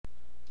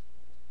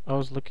I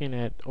was looking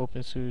at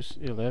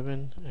OpenSUSE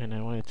 11 and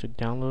I wanted to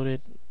download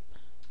it,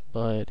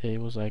 but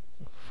it was like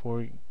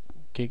 4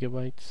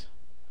 gigabytes,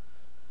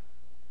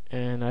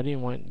 and I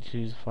didn't want to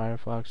use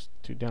Firefox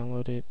to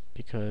download it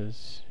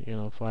because, you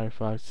know,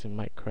 Firefox, it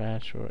might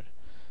crash, or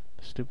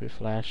the stupid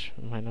Flash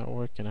might not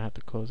work and I have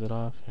to close it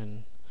off,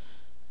 and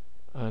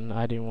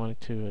I didn't want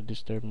it to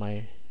disturb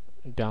my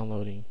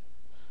downloading.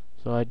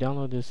 So I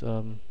download this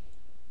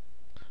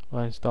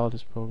I installed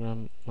this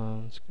program.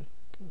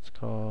 It's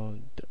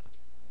called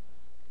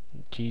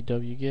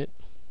Gwget.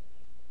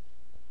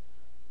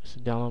 It's a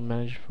download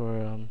manager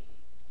for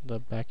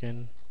the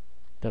backend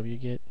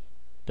Wget.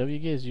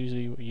 Wget is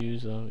usually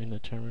used in the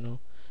terminal.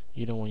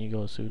 You know, when you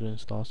go sudo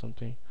install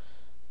something,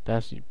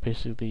 that's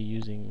basically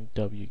using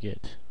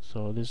Wget.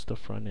 So this is the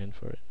front end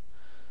for it,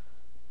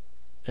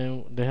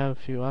 and they have a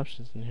few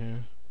options in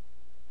here.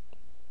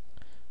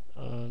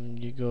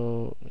 You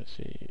go, let's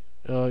see,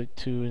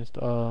 to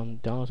install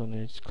download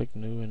something, just click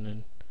new and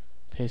then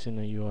paste in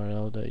the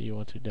URL that you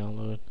want to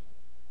download.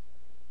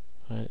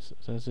 Alright, so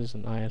since this is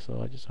an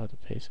ISO, I just have to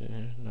paste it in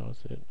here, and that was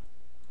it.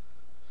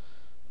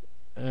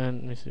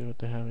 And let me see what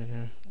they have in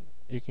here.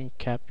 You can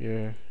cap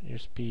your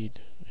speed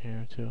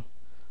here too.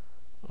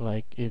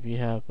 Like if you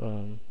have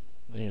you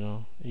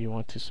know, you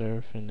want to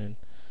surf and then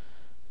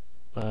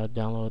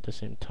download at the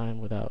same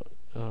time without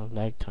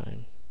lag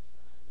time,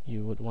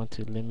 you would want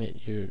to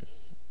limit your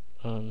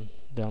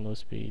download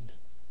speed,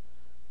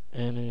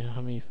 and then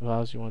how many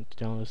files you want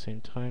to download at the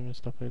same time and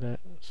stuff like that.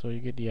 So you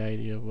get the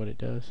idea of what it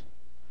does.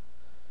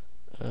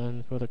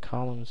 And for the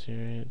columns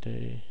here,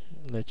 they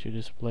let you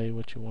display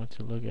what you want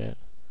to look at.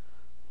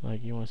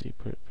 Like you want to see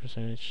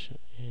percentage,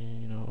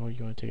 you know, or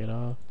you want to take it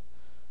off.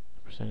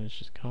 The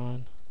percentage is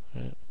gone,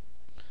 right?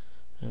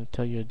 And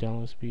tell you a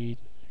download speed,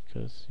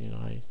 because, you know,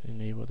 I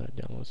enable that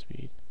download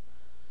speed.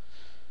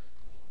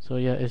 So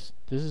yeah, this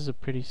is a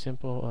pretty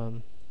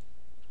simple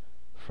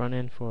front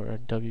end for a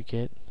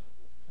Wget.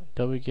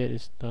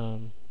 Wget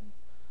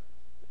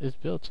is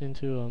built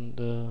into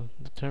the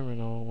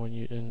terminal when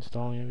you're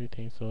installing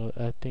everything, so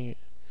I think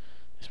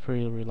it's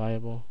pretty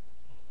reliable.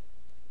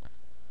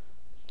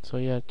 So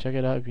yeah, check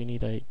it out if you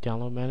need a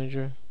download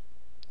manager.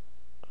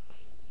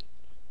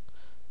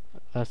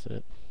 That's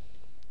it.